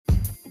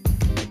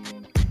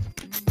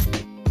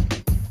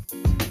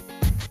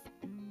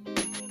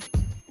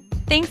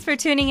Thanks for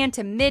tuning in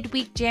to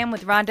Midweek Jam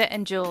with Rhonda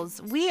and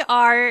Jules. We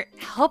are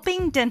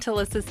helping dental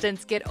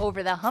assistants get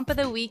over the hump of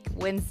the week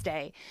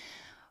Wednesday.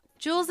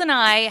 Jules and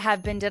I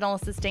have been dental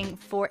assisting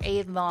for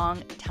a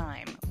long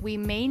time. We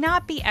may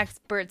not be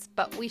experts,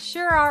 but we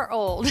sure are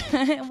old.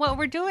 What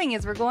we're doing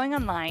is we're going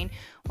online.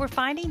 We're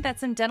finding that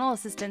some dental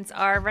assistants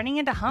are running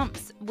into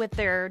humps with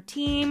their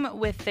team,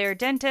 with their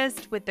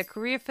dentist, with the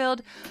career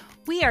field.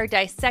 We are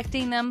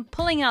dissecting them,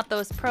 pulling out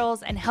those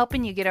pearls, and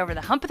helping you get over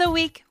the hump of the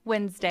week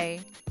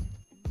Wednesday.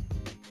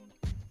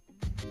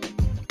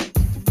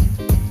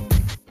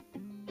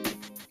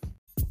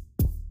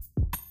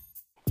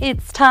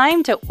 It's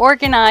time to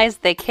organize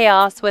the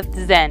chaos with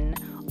Zen.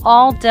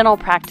 All dental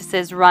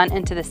practices run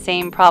into the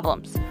same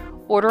problems.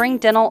 Ordering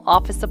dental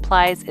office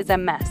supplies is a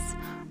mess.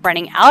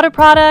 Running out of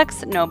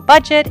products, no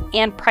budget,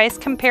 and price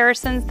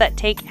comparisons that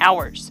take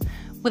hours.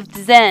 With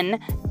Zen,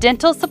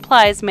 dental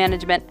supplies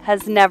management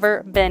has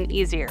never been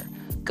easier.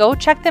 Go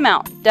check them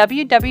out,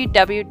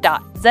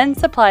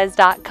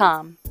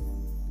 www.zensupplies.com.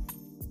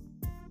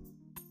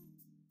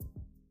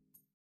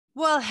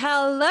 Well,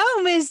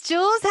 hello, Miss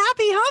Jules.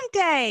 Happy Hump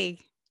Day.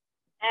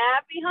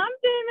 Happy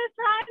Hump Day, Miss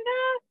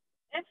Rhonda.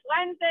 It's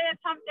Wednesday, it's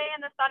Hump Day,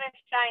 and the sun is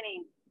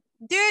shining.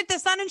 Dude, the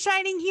sun is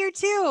shining here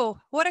too.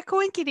 What a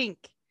coinkydink.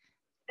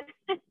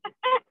 Yes, it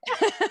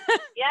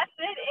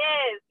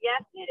is.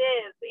 Yes, it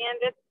is. And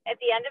it's at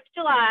the end of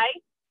July.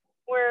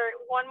 We're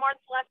one month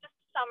left of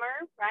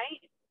summer,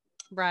 right?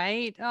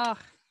 Right. Oh,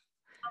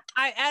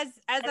 as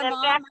and a then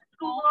mom, back to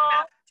school.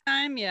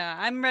 Time, yeah,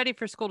 I'm ready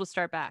for school to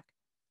start back.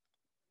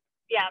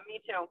 Yeah,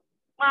 me too.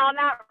 Well,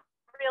 not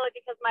really,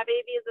 because my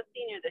baby is a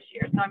senior this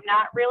year, so I'm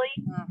not really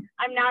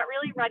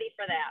ready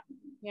for that.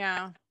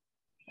 Yeah.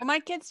 Well,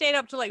 my kid stayed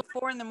up till like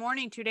 4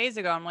 a.m. 2 days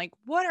ago. I'm like,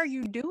 what are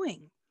you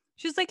doing?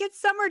 She's like,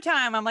 it's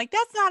summertime. I'm like,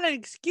 that's not an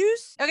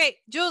excuse. Okay,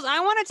 Jules, I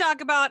want to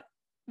talk about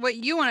what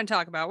you want to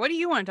talk about. What do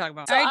you want to talk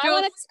about? So All right,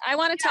 Jules? I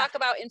want to talk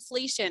about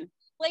inflation.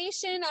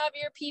 Inflation of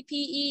your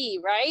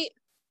PPE, right?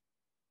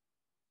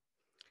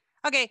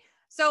 Okay,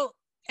 so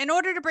in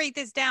order to break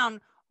this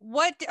down,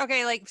 like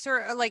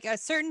a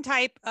certain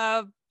type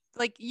of,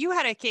 like you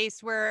had a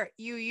case where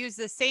you used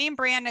the same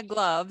brand of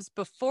gloves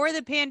before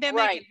the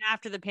pandemic and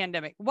after the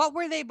pandemic. What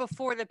were they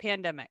before the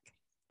pandemic?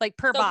 Like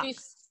per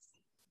box?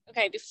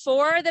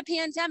 Before the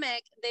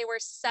pandemic, they were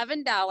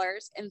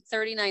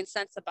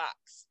 $7.39 a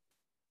box.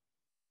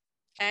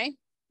 Okay.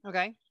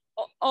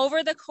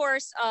 Over the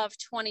course of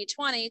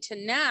 2020 to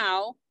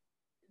now,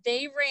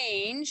 they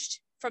ranged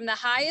from the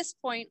highest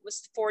point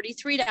was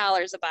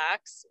 $43 a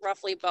box,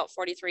 roughly about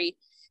 43,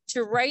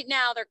 to right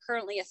now they're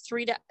currently at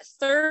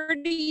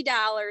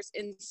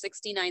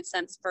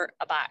 $30.69 for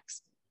a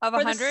box. Of for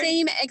 100? the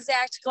same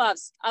exact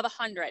gloves of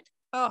 100.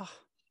 Oh.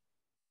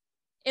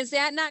 Is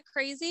that not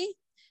crazy?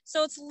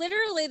 So it's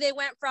literally, they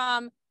went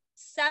from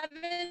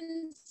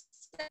 7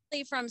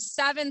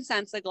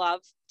 cents a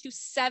glove to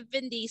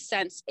 70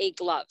 cents a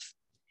glove.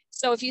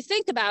 So if you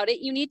think about it,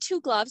 you need 2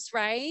 gloves,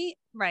 right?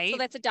 Right. So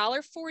that's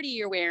 $1.40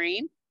 you're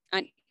wearing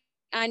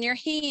on your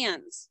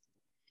hands.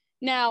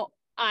 Now,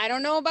 I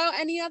don't know about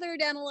any other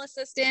dental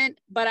assistant,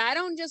 but I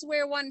don't just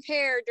wear 1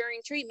 pair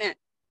during treatment.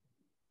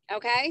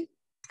 Okay?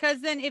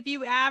 Because then if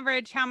you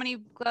average how many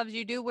gloves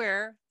you do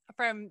wear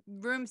from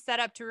room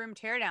setup to room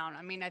teardown,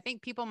 I mean, I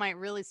think people might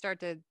really start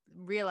to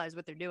realize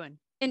what they're doing.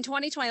 In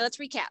 2020, let's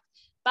recap.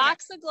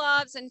 Box of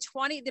gloves in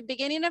the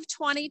beginning of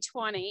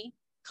 2020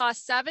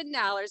 cost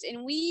 $7,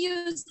 and we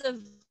use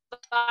the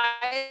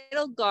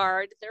Vital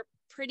Guard. They're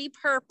pretty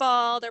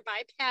purple. They're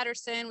by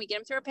Patterson. We get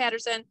them through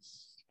Patterson,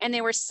 and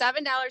they were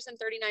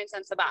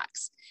 $7.39 a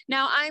box.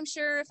 Now, I'm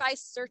sure if I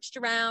searched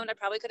around, I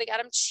probably could have got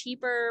them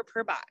cheaper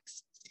per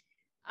box.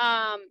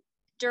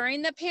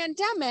 During the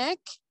pandemic,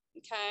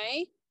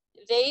 okay,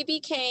 they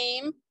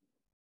became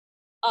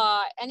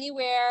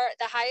anywhere,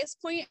 the highest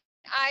point,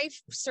 I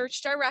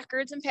searched our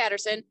records in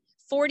Patterson,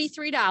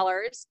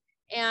 $43.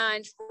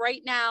 And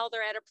right now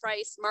they're at a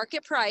price,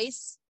 market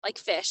price, like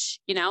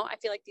fish, you know, I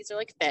feel like these are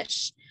like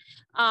fish.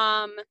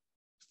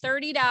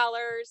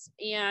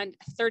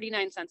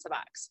 $30.39 a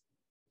box.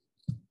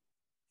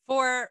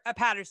 For a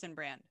Patterson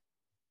brand?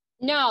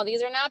 No,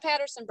 these are not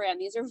Patterson brand.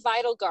 These are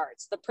Vital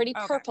Guards, the pretty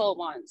purple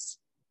ones.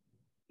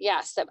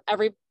 Yes, that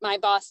my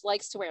boss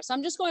likes to wear. So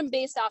I'm just going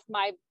based off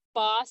my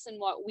boss and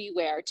what we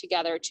wear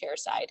together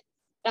chairside.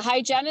 The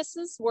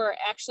hygienists were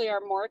actually are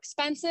more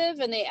expensive,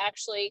 and they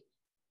actually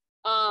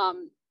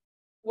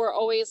were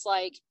always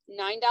like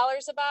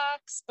 $9 a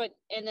box,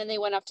 and then they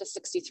went up to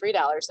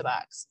 $63 a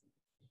box.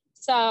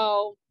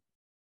 So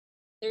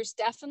there's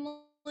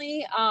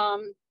definitely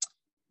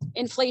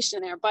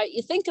inflation there, but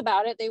you think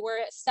about it, they were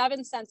at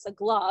 7 cents a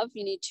glove.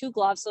 You need 2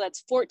 gloves, so that's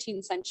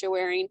 14 cents you're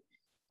wearing,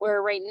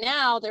 where right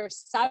now they're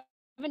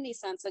 70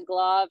 cents a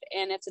glove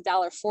and it's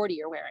 $1.40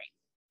 you're wearing,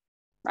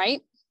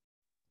 right?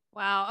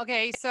 Wow.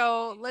 Okay.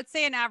 So let's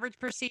say an average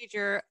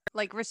procedure,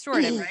 like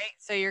restorative, right?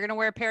 So you're going to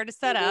wear a pair to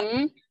set up.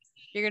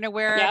 You're going to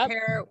wear a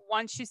pair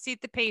once you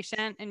seat the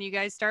patient and you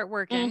guys start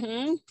working.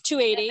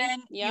 280. And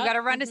then you got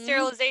to run to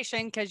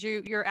sterilization because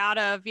you're out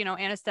of,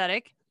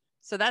 anesthetic.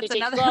 So that's so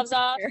another gloves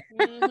off.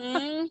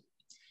 Mm-hmm.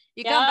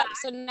 You come back.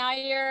 So now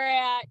you're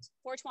at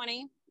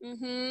 420.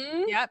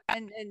 Mm-hmm. Yep.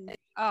 And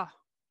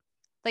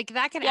like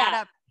that can add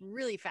up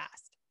really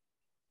fast.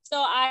 So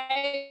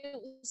I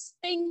was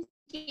thinking,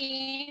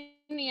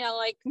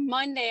 like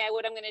Monday,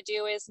 what I'm going to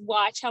do is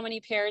watch how many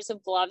pairs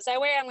of gloves I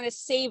wear. I'm going to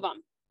save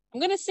them. I'm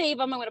going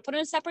to put them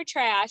in separate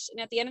trash. And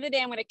at the end of the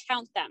day, I'm going to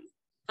count them.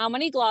 How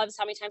many gloves,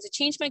 how many times I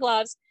change my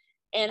gloves,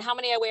 and how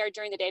many I wear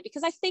during the day.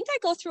 Because I think I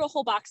go through a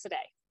whole box a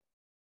day.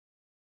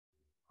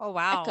 Oh,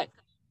 wow. I could.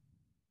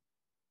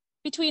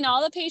 Between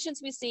all the patients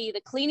we see,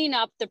 the cleaning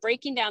up, the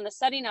breaking down, the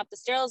setting up, the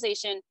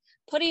sterilization,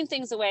 putting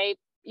things away,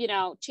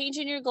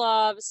 changing your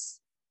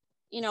gloves,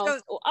 So,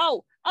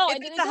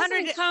 and it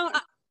doesn't count.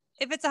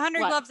 If it's 100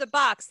 gloves a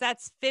box,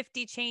 that's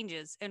 50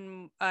 changes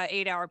in an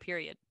 8-hour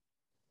period.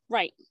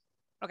 Right.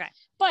 Okay.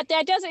 But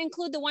that doesn't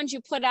include the ones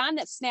you put on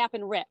that snap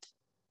and rip.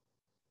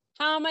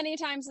 How many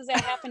times has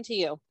that happened to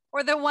you?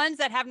 Or the ones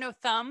that have no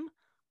thumb.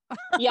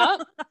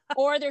 Yep.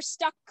 Or they're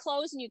stuck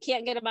closed and you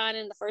can't get them on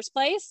in the first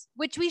place.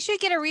 Which we should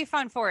get a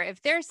refund for.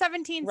 If they're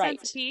 17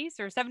 cents a piece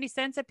or 70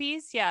 cents a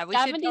piece, yeah, we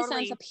 70 should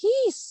cents a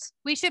piece.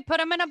 We should put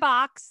them in a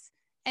box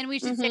and we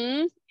should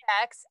say,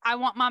 X, I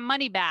want my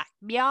money back,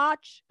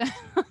 biatch.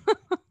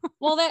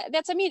 Well,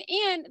 that's, and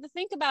to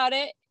think about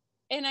it,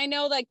 and I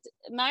know like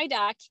my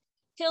doc,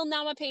 he'll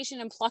numb a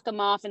patient and pluck them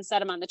off and set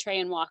them on the tray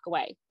and walk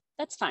away.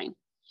 That's fine.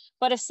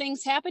 But if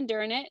things happen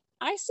during it,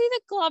 I see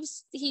the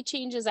gloves he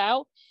changes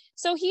out.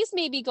 So he's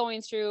maybe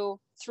going through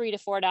 $3 to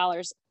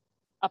 $4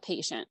 a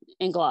patient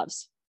in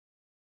gloves.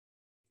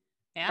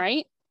 Yeah.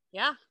 Right?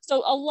 Yeah.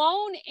 So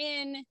alone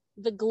in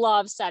the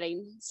glove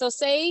setting. So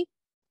say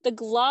the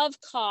glove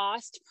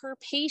cost per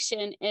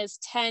patient is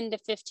 $10 to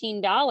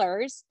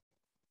 $15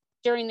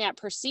 during that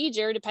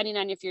procedure, depending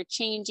on if you're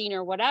changing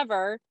or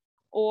whatever,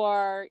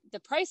 or the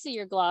price of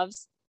your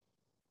gloves.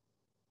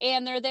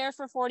 And they're there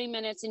for 40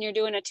 minutes and you're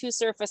doing a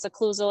 2-surface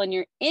occlusal and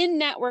you're in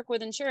network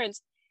with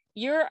insurance,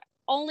 you're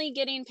only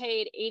getting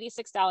paid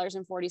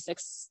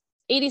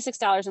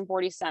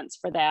 $86.40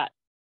 for that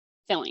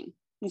filling.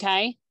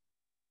 Okay.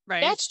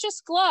 Right. That's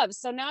just gloves.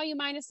 So now you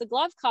minus the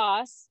glove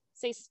costs,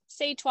 say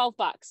 $12.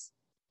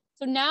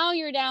 So now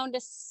you're down to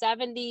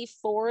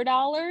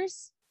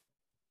 $74.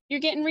 You're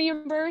getting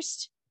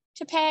reimbursed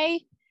to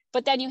pay.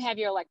 But then you have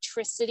your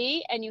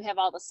electricity and you have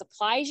all the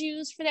supplies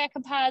used for that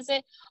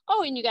composite.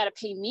 Oh, and you got to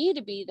pay me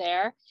to be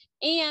there.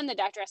 And the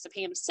doctor has to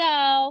pay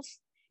himself.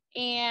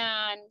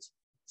 And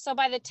so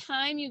by the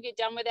time you get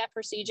done with that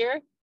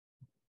procedure,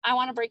 I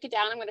want to break it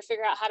down. I'm going to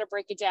figure out how to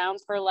break it down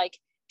for like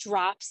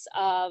drops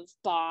of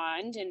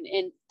bond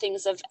and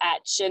things of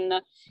etch and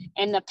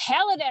the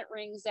palette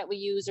rings that we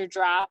use or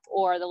drop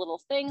or the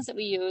little things that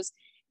we use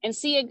and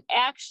see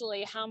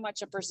actually how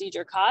much a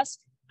procedure costs.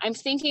 I'm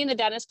thinking the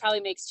dentist probably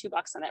makes $2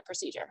 on that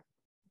procedure.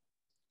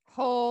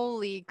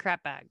 Holy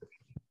crap bag.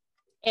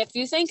 If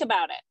you think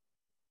about it,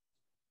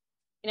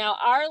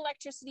 our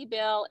electricity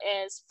bill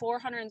is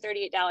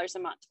 $438 a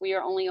month. We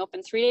are only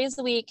open 3 days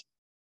a week,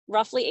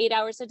 roughly 8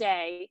 hours a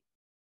day.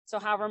 So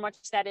however much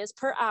that is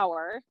per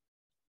hour,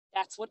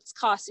 that's what it's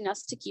costing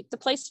us to keep the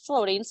place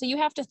floating. So you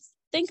have to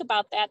think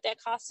about that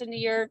costs into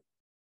your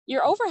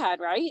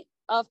overhead, right?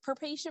 Of per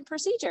patient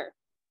procedure.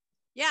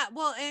 Yeah.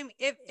 Well, and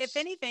if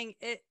anything,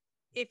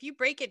 if you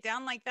break it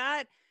down like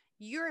that,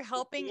 you're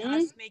helping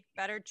us make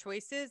better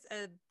choices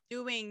of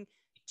doing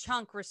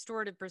chunk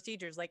restorative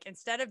procedures. Like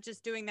instead of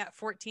just doing that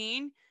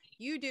 14,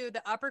 you do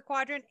the upper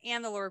quadrant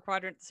and the lower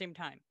quadrant at the same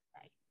time.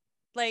 Right.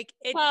 Like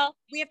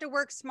we have to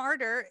work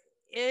smarter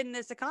in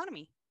this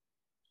economy.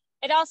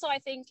 It also, I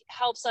think,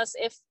 helps us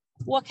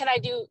what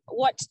to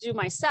do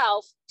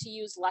myself to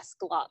use less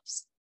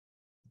gloves.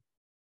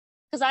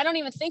 Because I don't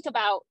even think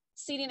about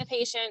seating the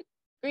patient,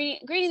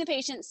 greeting the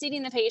patient,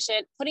 seating the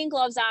patient, putting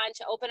gloves on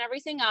to open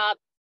everything up,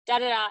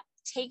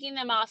 taking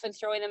them off and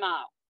throwing them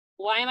out.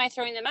 Why am I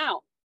throwing them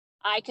out?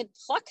 I could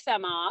pluck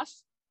them off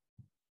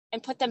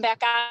and put them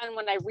back on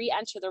when I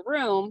re-enter the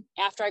room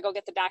after I go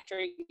get the doctor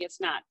and gets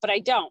not, but I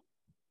don't.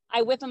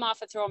 I whip them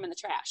off and throw them in the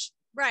trash.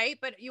 Right.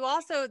 But you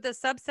also, the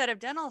subset of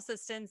dental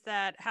assistants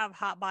that have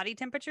hot body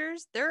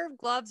temperatures, their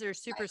gloves are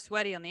super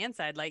sweaty on the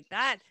inside like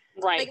that.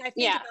 Right. Like I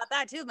think about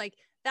that too. Like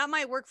that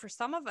might work for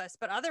some of us,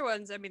 but other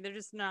ones, they're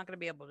just not going to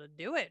be able to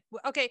do it.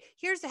 Okay.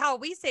 Here's how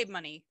we save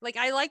money. Like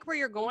I like where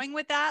you're going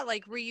with that,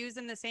 like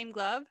reusing the same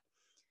glove.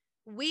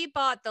 We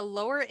bought the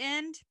lower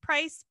end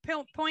price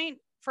point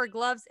for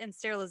gloves and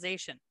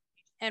sterilization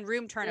and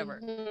room turnover.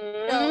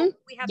 So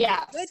we have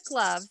good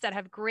gloves that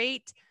have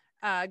great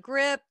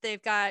grip.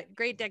 They've got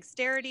great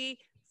dexterity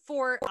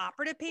for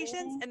operative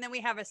patients. And then we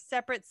have a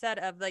separate set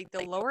of like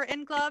the lower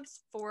end gloves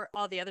for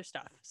all the other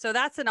stuff. So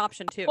that's an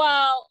option too.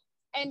 Well,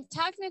 and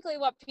technically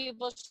what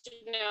people should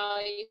know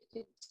you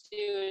could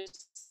do to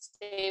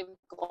save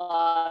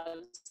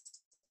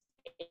gloves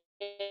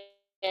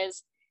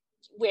is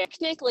we are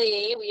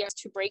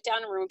to break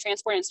down a room,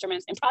 transport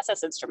instruments, and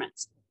process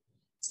instruments.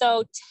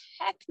 So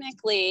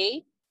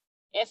technically,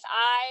 if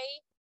I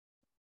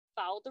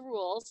follow the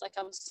rules like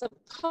I'm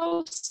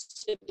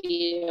supposed to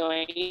be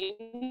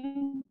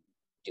doing,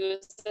 do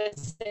as I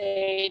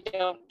say,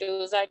 don't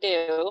do as I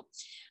do.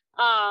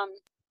 I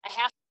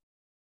have,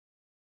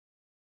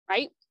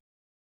 right?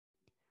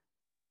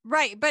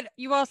 Right. But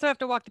you also have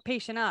to walk the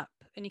patient up,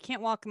 and you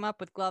can't walk them up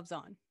with gloves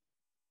on.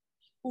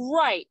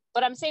 Right.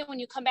 But I'm saying when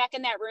you come back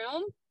in that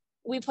room,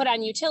 we put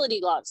on utility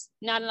gloves,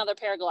 not another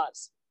pair of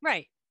gloves.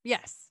 Right.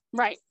 Yes.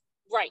 Right.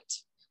 Right.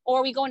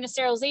 Or we go into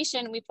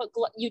sterilization, we put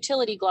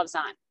utility gloves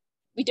on.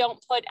 We don't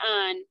put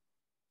on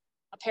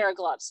a pair of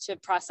gloves to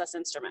process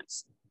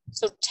instruments.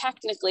 So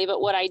technically,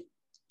 but what I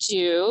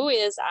do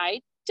is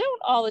I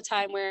don't all the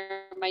time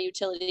wear my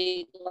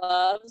utility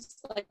gloves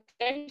like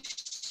I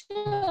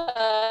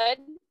should.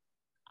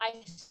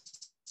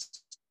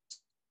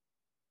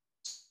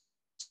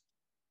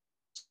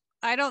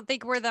 I don't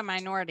think we're the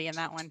minority in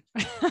that one.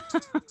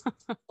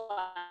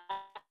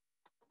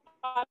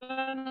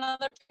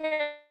 Another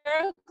pair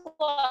of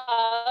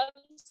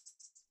gloves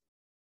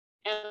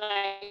and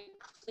I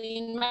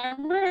clean my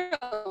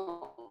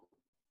room.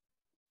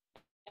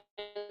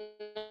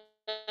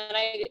 And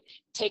I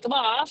take them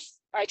off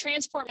or I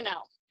transport them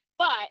out.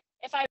 But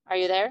if are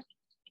you there?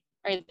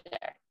 Are you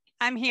there?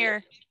 I'm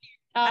here.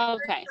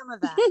 Okay. Some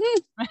of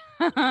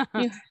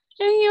that.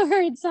 You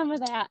heard some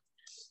of that.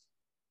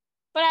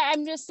 But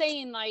I'm just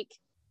saying, like,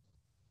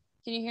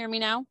 can you hear me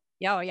now?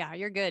 Oh, yeah,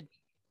 you're good.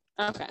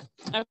 Okay.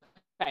 But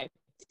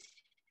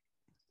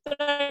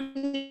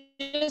I'm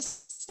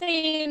just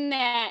saying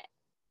that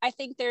I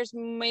think there's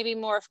maybe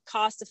more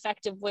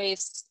cost-effective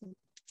ways to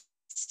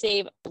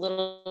save a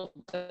little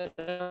bit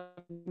of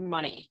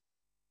money.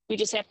 We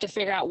just have to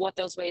figure out what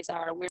those ways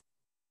are.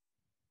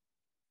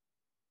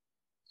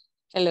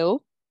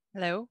 Hello?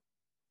 Hello?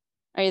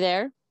 Are you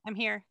there? I'm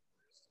here.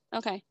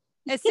 Okay.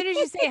 As soon as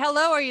you say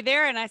hello, are you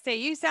there? And I say,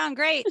 you sound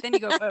great. Then you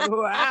go,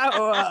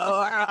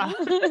 wow.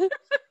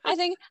 I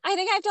think I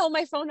have to hold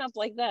my phone up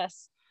like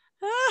this.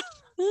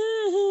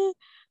 Okay,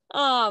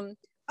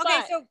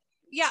 But, so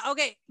yeah,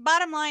 okay.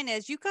 Bottom line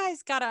is you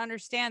guys got to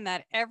understand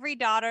that every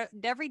dollar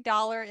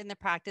in the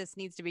practice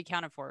needs to be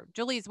accounted for.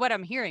 Julie, is what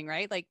I'm hearing,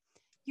 right? Like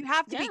you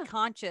have to be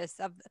conscious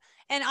of,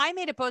 and I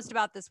made a post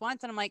about this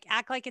once and I'm like,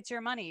 act like it's your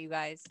money, you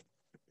guys.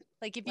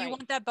 Like if you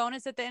want that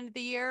bonus at the end of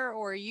the year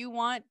or you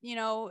want,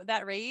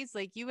 that raise,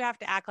 like you have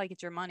to act like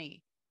it's your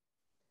money.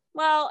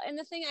 Well, and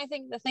the thing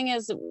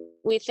is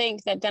we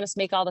think that dentists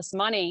make all this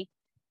money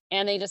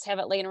and they just have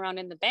it laying around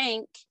in the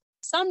bank.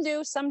 Some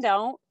do, some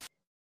don't.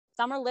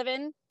 Some are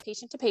living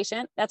patient to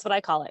patient. That's what I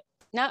call it.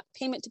 Not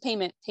payment to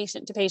payment,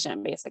 patient to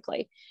patient,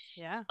 basically.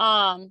 Yeah.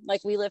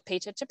 Like we live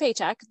paycheck to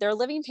paycheck. They're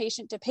living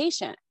patient to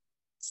patient.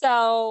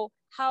 So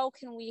how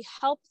can we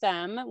help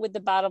them with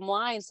the bottom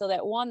line so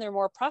that one, they're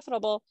more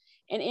profitable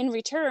and in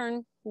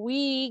return,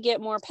 we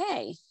get more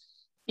pay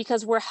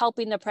because we're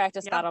helping the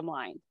practice bottom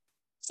line.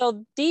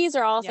 So these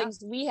are all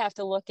things we have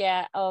to look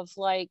at of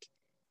like,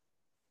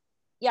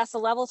 yes, a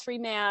level 3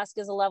 mask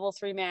is a level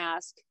 3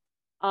 mask.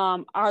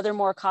 Are there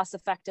more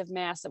cost-effective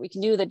masks that we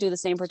can do that do the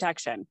same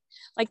protection?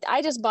 Like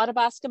I just bought a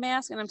Bosca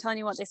mask and I'm telling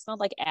you what, they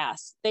smelled like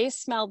ass. They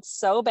smelled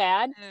so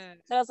bad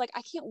that I was like,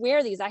 I can't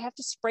wear these. I have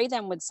to spray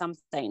them with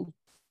something.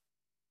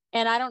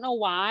 And I don't know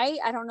why.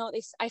 I don't know.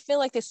 I feel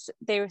like they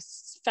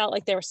felt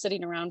like they were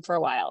sitting around for a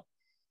while.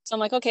 So I'm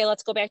like, okay,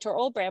 let's go back to our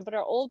old brand. But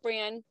our old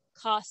brand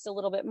costs a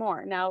little bit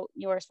more. Now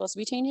you are supposed to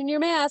be changing your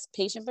mask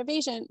patient by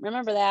patient.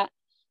 Remember that.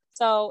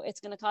 So it's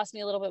going to cost me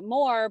a little bit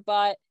more,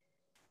 but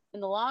in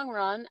the long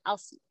run,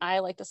 I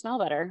like to smell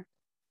better,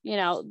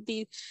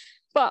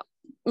 but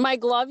my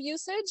glove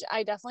usage,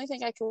 I definitely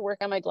think I can work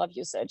on my glove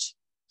usage.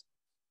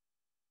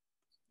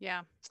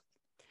 Yeah.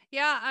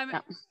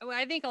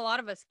 I think a lot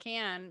of us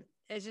can.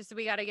 It's just,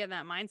 we got to get in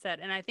that mindset.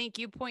 And I think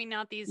you pointing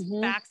out these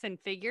facts and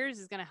figures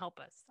is going to help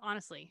us,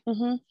 honestly.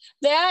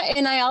 That,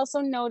 and I also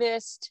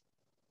noticed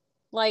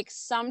like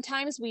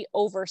sometimes we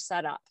over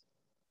set up.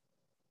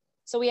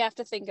 So we have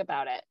to think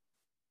about it.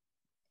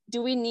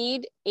 Do we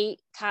need 8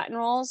 cotton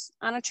rolls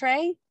on a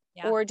tray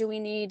or do we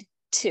need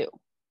 2?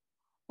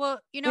 Well,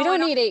 we don't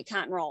need 8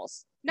 cotton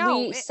rolls. No,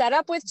 we set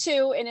up with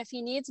 2. And if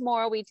he needs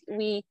more, we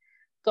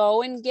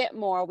go and get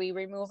more. We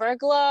remove our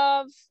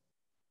glove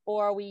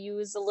or we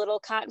use the little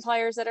cotton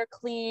pliers that are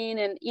clean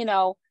and,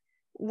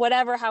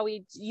 whatever, how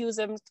we use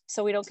them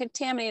so we don't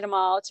contaminate them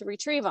all to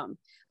retrieve them.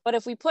 But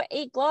if we put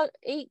 8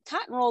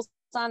 cotton rolls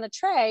on the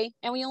tray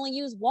and we only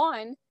use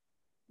 1,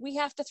 we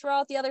have to throw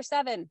out the other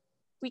 7.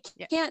 We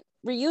can't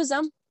reuse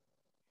them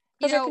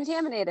because they're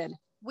contaminated.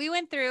 We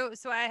went through,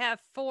 so I have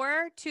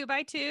 4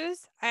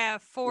 2x2s. I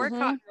have 4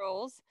 cotton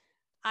rolls.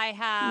 I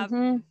have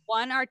 1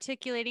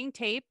 articulating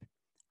tape.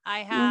 I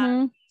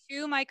have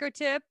 2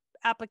 microtip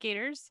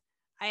applicators.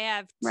 I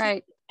have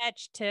 2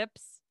 etch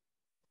tips.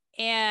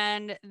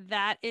 And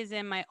that is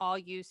in my all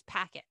use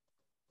packet.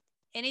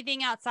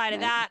 Anything outside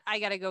of that, I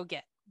got to go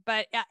get.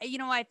 But,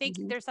 I think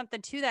there's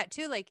something to that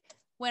too. Like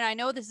when I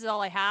know this is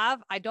all I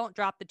have, I don't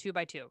drop the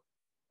 2x2.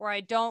 Or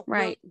I don't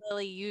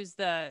really use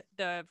the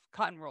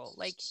cotton roll.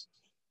 Like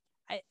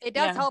it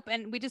does help.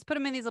 And we just put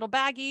them in these little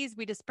baggies.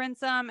 We dispense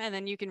them and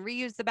then you can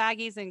reuse the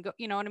baggies and go,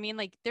 you know what I mean?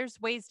 Like there's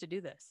ways to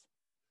do this.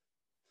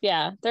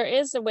 Yeah, there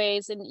is the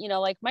ways, and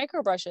like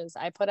micro brushes.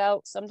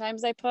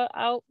 Sometimes I put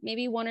out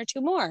maybe one or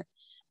two more.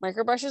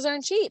 Micro brushes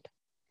aren't cheap.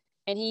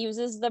 And he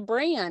uses the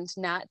brand,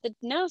 not the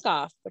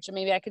knockoff, which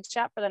maybe I could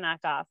shop for the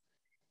knockoff.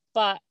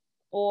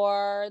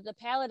 Or the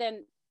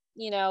Paladin,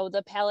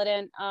 the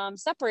Paladin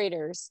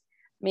separators.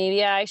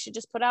 Maybe I should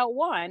just put out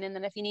one. And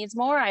then if he needs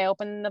more, I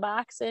open the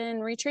box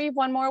and retrieve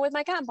one more with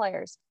my cotton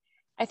pliers.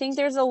 I think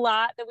there's a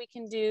lot that we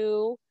can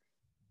do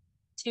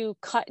to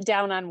cut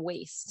down on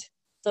waste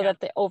so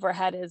that the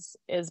overhead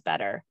is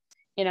better.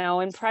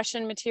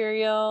 Impression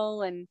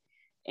material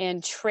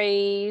and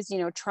trays,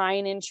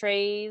 trying in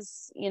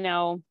trays,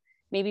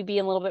 maybe be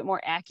a little bit more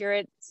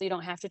accurate so you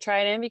don't have to try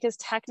it in, because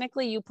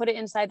technically you put it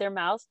inside their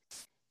mouth.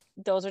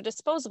 Those are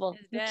disposable.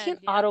 You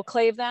can't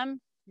autoclave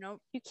them.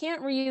 Nope. You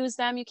can't reuse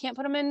them. You can't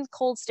put them in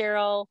cold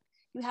sterile.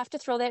 You have to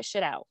throw that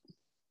shit out.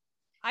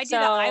 I do the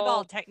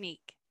eyeball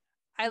technique.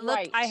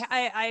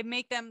 I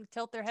make them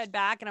tilt their head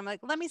back and I'm like,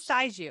 let me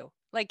size you.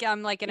 Like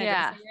I'm like in a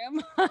dressing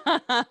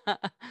room.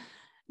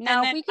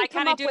 Now we could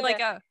kind of do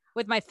like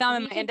with my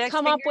thumb and my index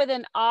come finger. up with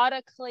an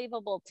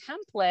autoclavable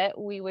template,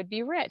 we would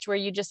be rich, where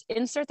you just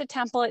insert the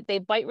template, they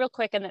bite real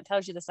quick, and that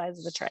tells you the size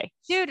of the tray.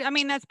 Dude, I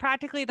mean, that's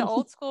practically the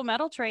old school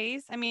metal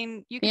trays. I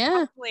mean, you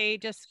can probably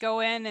just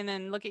go in and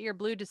then look at your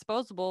blue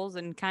disposables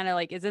and kind of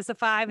like, is this a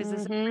 5? Is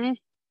this a 3?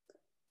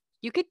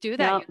 You could do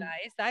that, you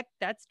guys.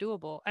 That's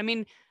doable. I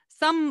mean,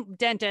 some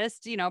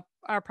dentists,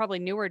 are probably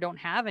newer, don't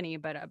have any,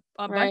 but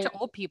a bunch of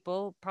old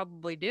people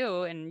probably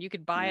do. And you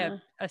could buy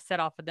a set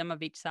off of them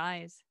of each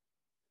size.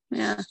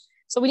 Yeah.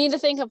 So we need to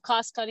think of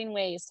cost-cutting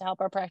ways to help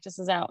our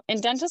practices out.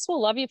 And dentists will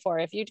love you for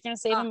it. If you're going to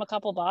save them a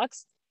couple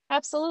bucks,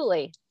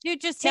 absolutely.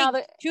 Dude, just take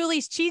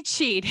Julie's cheat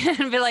sheet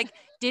and be like,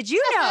 did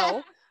you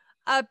know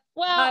a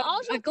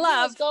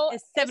glove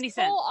is 70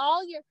 cents?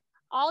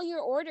 All your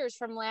orders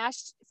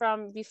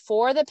from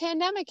before the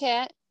pandemic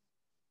hit,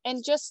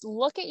 and just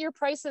look at your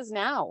prices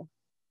now.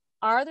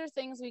 Are there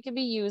things we could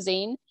be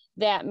using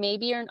that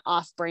maybe are an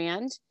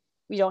off-brand?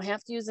 We don't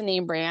have to use a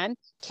name brand.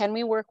 Can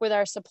we work with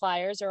our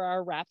suppliers or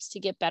our reps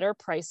to get better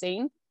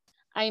pricing?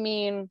 I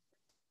mean,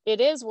 it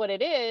is what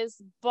it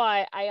is,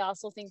 but I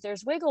also think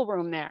there's wiggle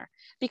room there,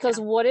 because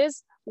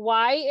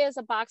why is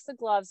a box of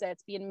gloves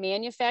that's being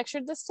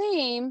manufactured the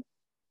same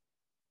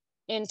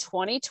in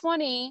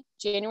 2020,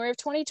 January of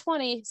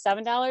 2020,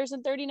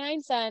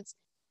 $7.39,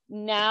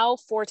 now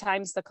 4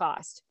 times the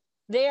cost?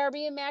 They are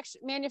being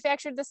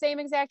manufactured the same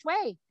exact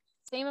way.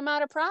 Same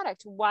amount of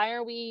product. Why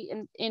are we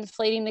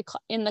inflating the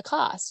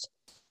cost?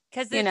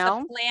 Because it's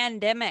a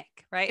pandemic,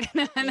 right?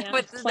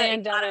 What's the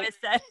economist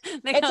said?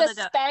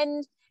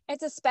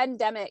 It's a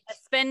spendemic. A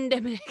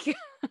spendemic.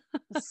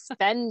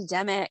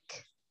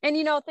 Spendemic.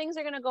 And things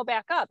are going to go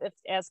back up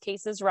as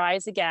cases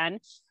rise again.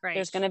 Right.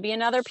 There's going to be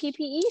another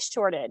PPE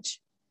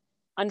shortage.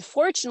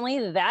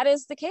 Unfortunately, that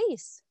is the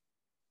case.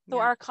 So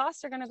our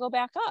costs are going to go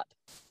back up.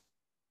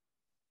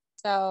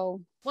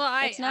 So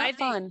it's not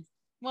fun.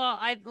 Well,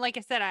 like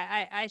I said,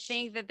 I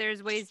think that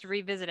there's ways to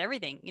revisit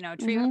everything,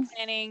 treatment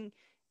planning,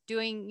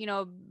 doing,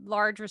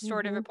 large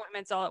restorative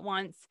appointments all at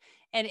once.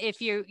 And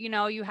if you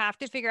have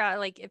to figure out,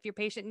 like, if your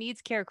patient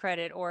needs care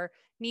credit or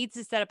needs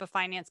to set up a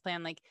finance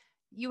plan, like,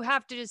 you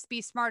have to just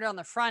be smarter on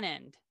the front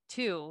end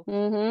too,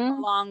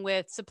 along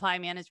with supply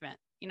management,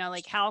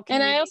 like how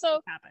can we make this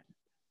happen?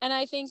 And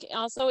I think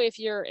also, if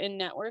you're in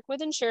network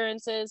with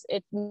insurances,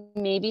 it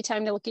may be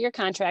time to look at your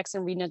contracts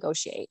and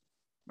renegotiate.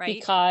 Right.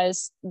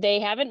 Because they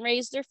haven't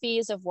raised their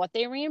fees of what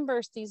they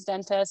reimburse these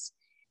dentists.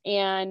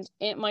 And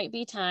it might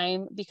be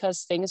time,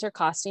 because things are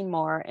costing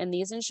more, and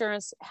these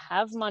insurance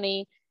have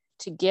money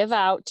to give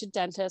out to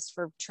dentists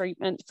for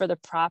treatment for the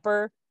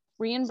proper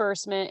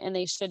reimbursement, and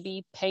they should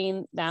be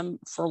paying them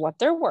for what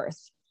they're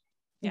worth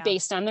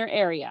based on their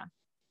area.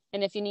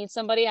 And if you need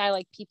somebody, I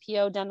like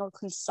PPO Dental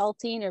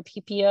Consulting, or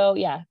PPO.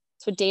 Yeah.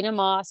 So Dana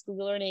Moss,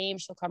 Google her name,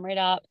 she'll come right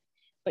up.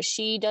 But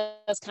she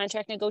does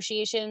contract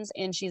negotiations,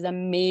 and she's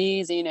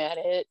amazing at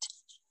it.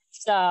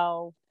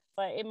 So,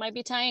 but it might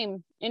be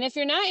time. And if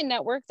you're not in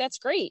network, that's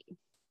great.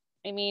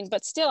 I mean,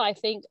 but still, I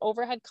think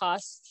overhead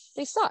costs,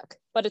 they suck,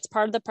 but it's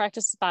part of the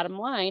practice's bottom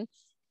line.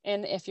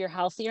 And if you're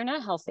healthy or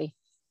not healthy.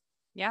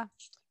 Yeah.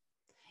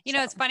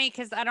 It's funny,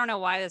 because I don't know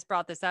why this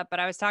brought this up,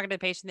 but I was talking to a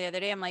patient the other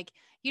day. I'm like,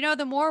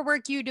 the more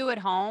work you do at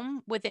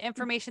home with the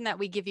information that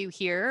we give you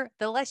here,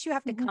 the less you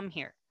have to come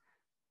here.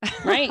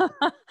 Right.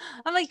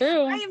 I'm like,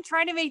 true. I am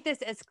trying to make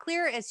this as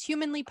clear as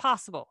humanly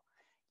possible.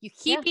 You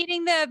keep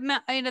eating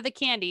the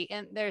candy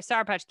and there's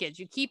Sour Patch Kids.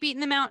 You keep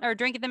eating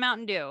drinking the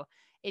Mountain Dew.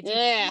 If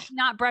you keep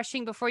not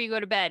brushing before you go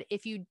to bed,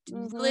 if you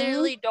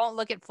literally don't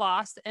look at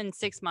floss in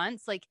 6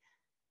 months, like,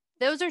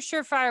 those are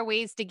surefire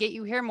ways to get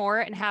you here more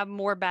and have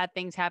more bad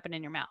things happen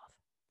in your mouth.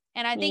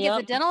 And I think as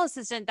a dental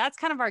assistant, that's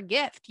kind of our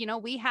gift.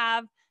 We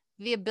have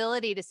the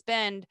ability to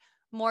spend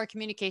more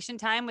communication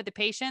time with the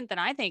patient than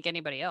I think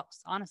anybody else,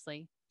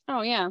 honestly.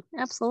 Oh yeah,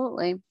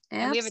 absolutely.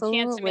 And we have a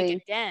chance to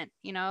make a dent,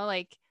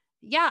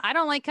 I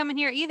don't like coming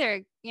here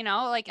either,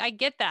 like, I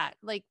get that,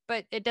 like,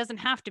 but it doesn't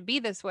have to be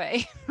this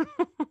way.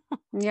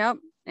 Yep,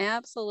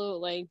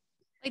 absolutely.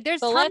 Like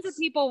there's tons of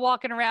people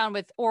walking around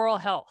with oral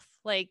health.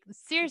 Like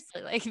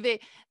seriously, like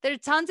there's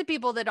tons of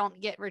people that don't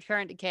get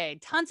recurrent decay,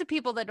 tons of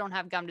people that don't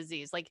have gum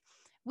disease. Like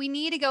we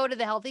need to go to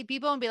the healthy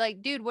people and be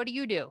like, dude, what do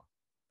you do?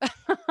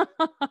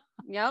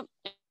 Yep,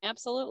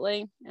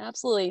 absolutely.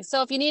 Absolutely.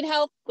 So if you need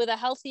help with a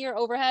healthier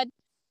overhead,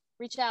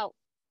 reach out.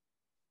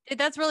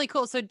 That's really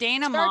cool. So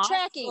Dana Moss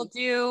will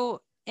do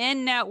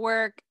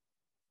in-network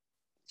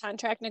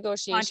contract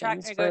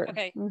negotiations.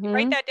 Okay.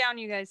 Write that down,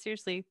 you guys.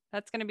 Seriously.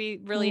 That's going to be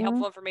really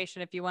helpful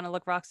information if you want to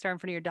look rock star in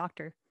front of your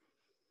doctor.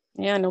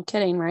 Yeah, no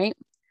kidding, right?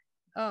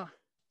 Oh.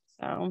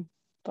 So,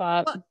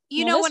 but well,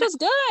 you know, this was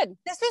good.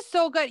 This was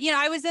so good. You know,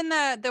 I was in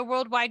the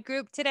worldwide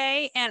group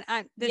today, and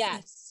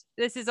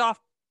this is off,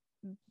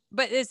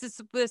 but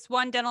this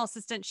one dental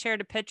assistant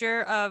shared a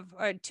picture of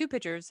two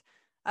pictures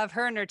of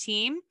her and her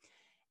team.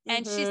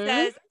 And she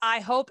says, I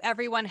hope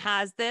everyone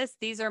has this.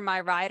 These are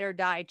my ride or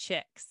die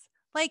chicks.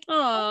 Like,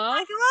 oh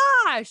my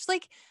gosh,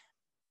 like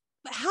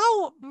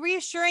how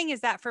reassuring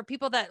is that for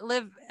people that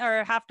live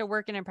or have to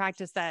work in a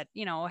practice that,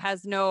 you know,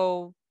 has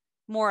no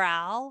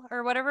morale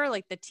or whatever,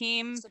 like the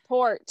team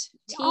support.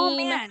 Oh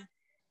man.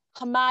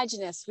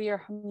 Homogenous. We are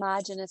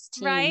homogenous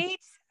team. Right?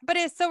 But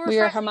it's so refreshing.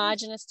 We are a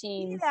homogenous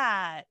team.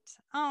 That.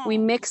 Oh. We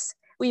mix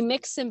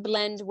and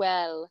blend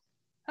well.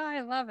 Oh,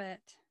 I love it.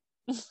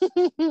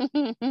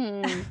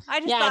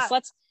 I just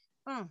thought,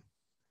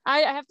 I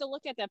have to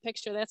look at that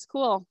picture. That's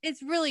cool.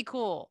 It's really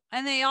cool,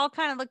 and they all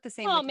kind of look the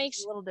same. Well, it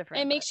makes a little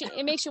different. It makes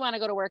you want to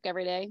go to work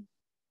every day,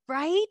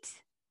 right?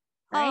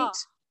 Right. Oh.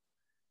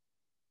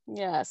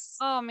 Yes.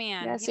 Oh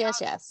man.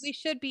 Yes. We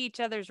should be each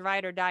other's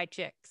ride or die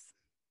chicks.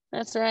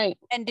 That's right.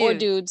 And dudes. Or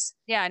dudes.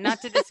 Yeah, not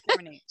to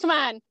discriminate. Come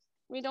on.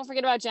 We don't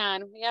forget about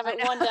John. We have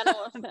one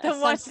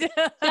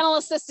dental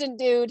assistant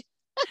dude.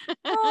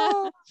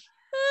 Oh.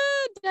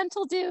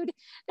 Dental dude.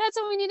 That's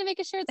what we need to make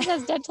a shirt that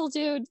says dental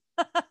dude.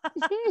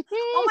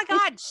 Oh my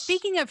God.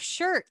 Speaking of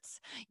shirts,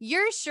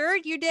 your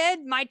shirt you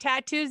did, my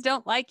tattoos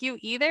don't like you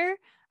either.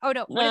 Oh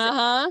no. What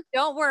is it?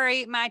 Don't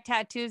worry. My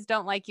tattoos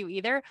don't like you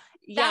either.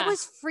 That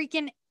was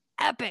freaking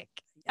epic.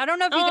 I don't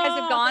know if you guys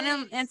have gone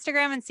on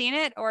Instagram and seen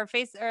it or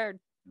Facebook.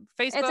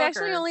 It's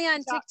actually only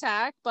on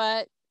TikTok,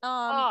 but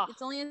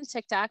it's only on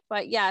TikTok,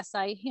 but yes,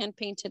 I hand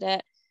painted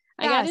it.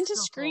 I got into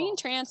screen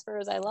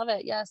transfers. I love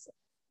it. Yes.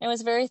 It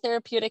was very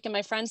therapeutic, and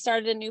my friend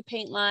started a new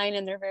paint line,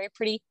 and they're very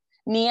pretty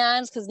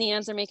neons because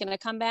neons are making a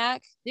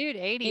comeback. Dude,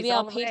 80s Maybe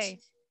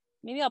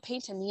I'll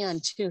paint a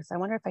neon tooth. I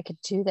wonder if I could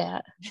do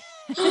that.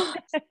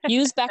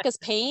 Use Becca's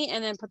paint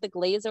and then put the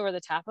glaze over the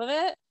top of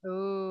it.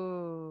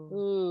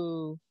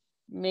 Ooh,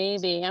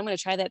 maybe. I'm going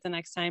to try that the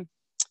next time.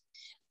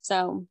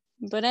 So,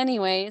 but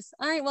anyways,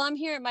 all right. Well, I'm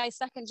here at my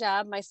second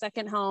job, my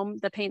second home,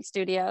 the paint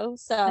studio.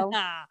 So,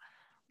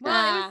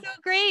 well, it was so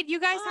great. You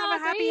guys have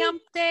a happy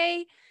hump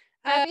day.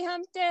 Happy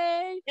hump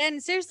day.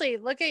 And seriously,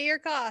 look at your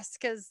costs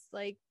because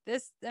like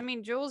this, I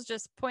mean, Jules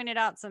just pointed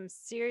out some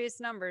serious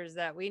numbers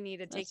that we need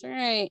to take into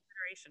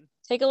consideration.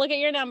 Take a look at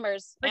your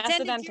numbers.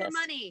 Pretend it's your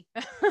money.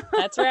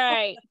 That's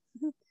right.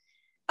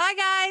 Bye,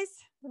 guys.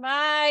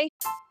 Bye.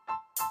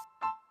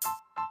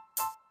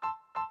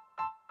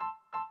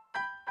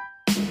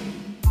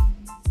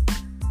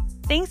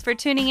 Thanks for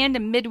tuning in to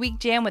Midweek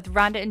Jam with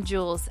Rhonda and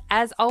Jules.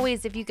 As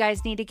always, if you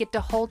guys need to get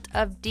a hold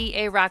of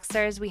DA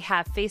Rockstars, we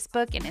have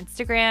Facebook and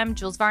Instagram,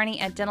 Jules Varney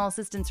at Dental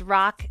Assistants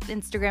Rock,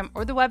 Instagram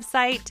or the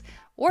website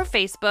or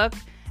Facebook.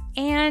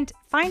 And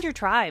find your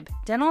tribe.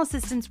 Dental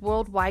Assistants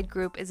Worldwide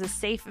Group is a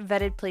safe,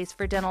 vetted place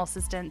for dental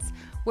assistants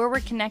where we're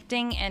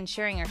connecting and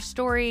sharing our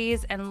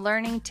stories and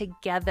learning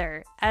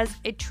together as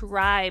a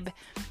tribe.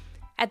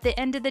 At the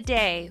end of the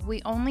day,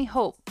 we only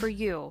hope for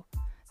you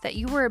that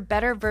you are a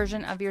better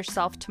version of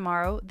yourself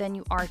tomorrow than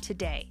you are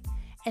today.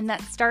 And that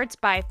starts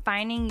by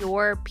finding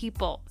your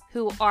people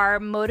who are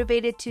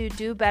motivated to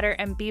do better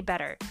and be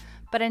better.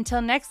 But until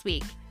next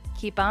week,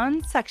 keep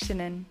on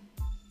suctioning.